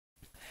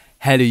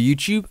Hello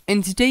YouTube,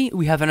 and today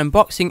we have an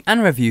unboxing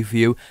and review for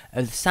you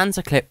of the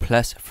Sansa Clip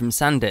Plus from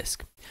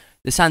SanDisk.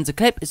 The Sansa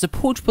Clip is a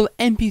portable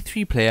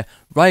MP3 player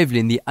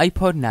rivaling the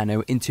iPod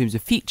Nano in terms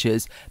of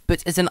features,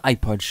 but as an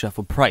iPod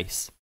Shuffle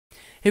price.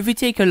 If we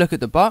take a look at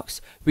the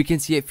box, we can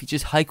see it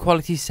features high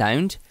quality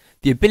sound,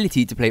 the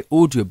ability to play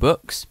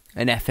audiobooks,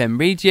 an FM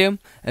radio,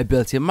 a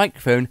built-in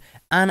microphone,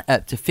 and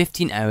up to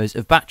 15 hours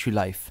of battery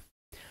life.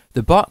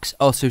 The box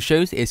also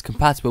shows it is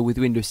compatible with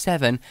Windows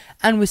 7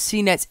 and with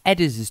CNETs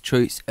Editor's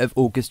Choice of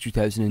August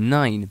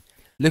 2009.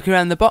 Looking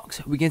around the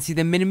box, we can see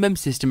the minimum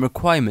system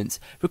requirements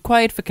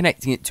required for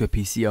connecting it to a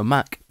PC or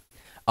Mac.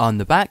 On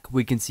the back,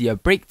 we can see a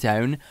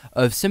breakdown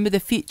of some of the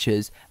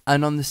features,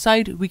 and on the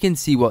side we can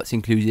see what's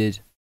included.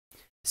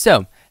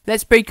 So,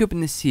 let's break open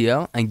the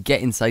seal and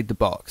get inside the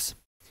box.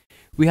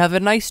 We have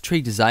a nice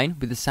tray design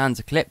with the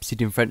Sansa Clip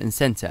sitting front and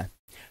centre.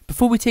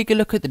 Before we take a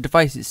look at the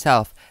device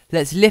itself,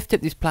 let's lift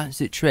up this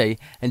plastic tray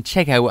and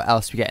check out what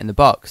else we get in the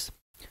box.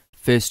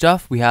 First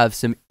off, we have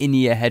some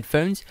in-ear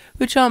headphones,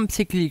 which aren't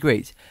particularly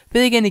great, but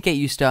they're going to get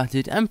you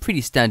started and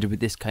pretty standard with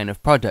this kind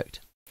of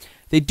product.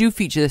 They do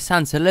feature the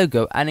Sansa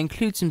logo and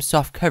include some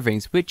soft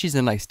coverings, which is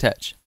a nice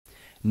touch.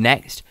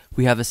 Next,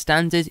 we have a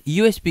standard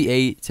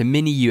USB-A to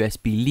mini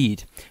USB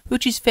lead,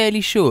 which is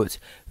fairly short,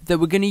 that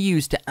we're going to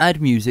use to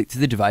add music to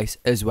the device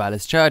as well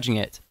as charging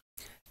it.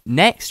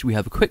 Next, we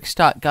have a quick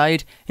start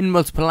guide in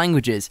multiple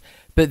languages,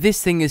 but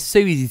this thing is so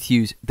easy to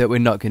use that we're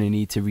not going to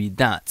need to read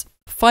that.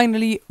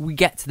 Finally, we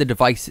get to the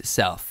device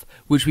itself,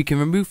 which we can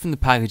remove from the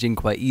packaging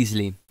quite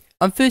easily.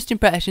 On first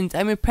impressions,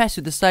 I'm impressed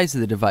with the size of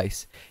the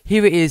device.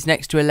 Here it is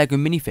next to a Lego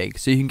minifig,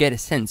 so you can get a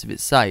sense of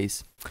its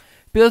size.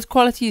 Build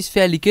quality is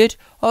fairly good.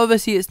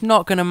 Obviously it's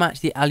not going to match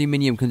the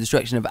aluminium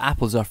construction of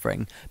Apple's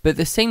offering, but at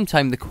the same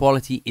time the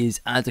quality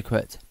is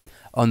adequate.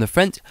 On the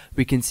front,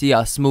 we can see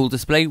our small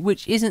display,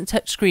 which isn't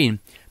touchscreen,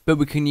 but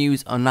we can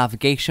use our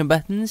navigation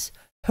buttons,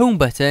 home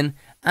button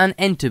and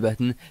enter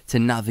button to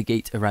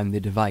navigate around the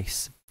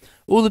device.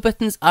 All the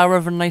buttons are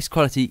of a nice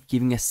quality,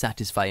 giving a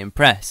satisfying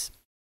press.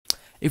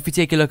 If we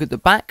take a look at the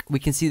back, we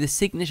can see the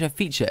signature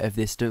feature of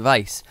this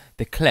device,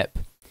 the clip.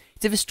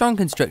 It's of a strong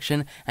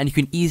construction, and you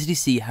can easily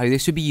see how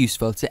this would be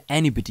useful to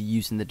anybody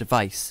using the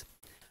device.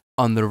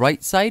 On the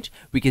right side,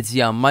 we can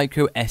see our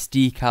micro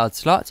SD card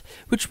slot,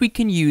 which we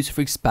can use for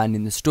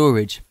expanding the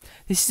storage.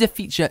 This is a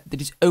feature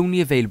that is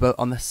only available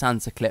on the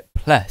Sansa Clip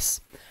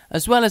Plus,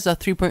 as well as our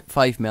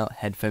 3.5mm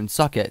headphone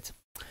socket.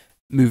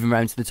 Moving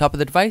around to the top of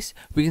the device,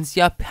 we can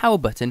see our power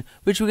button,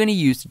 which we're going to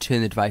use to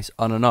turn the device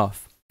on and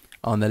off.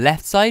 On the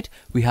left side,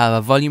 we have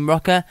our volume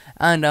rocker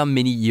and our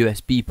mini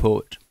USB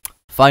port.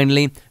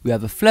 Finally, we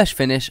have a flush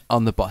finish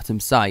on the bottom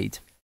side.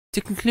 To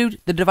conclude,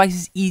 the device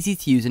is easy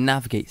to use and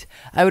navigate.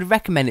 I would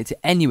recommend it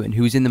to anyone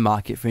who is in the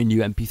market for a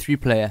new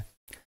MP3 player.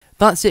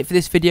 That's it for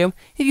this video.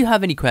 If you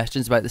have any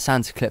questions about the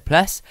Sansa Clip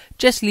Plus,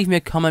 just leave me a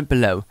comment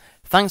below.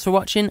 Thanks for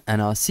watching,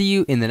 and I'll see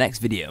you in the next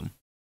video.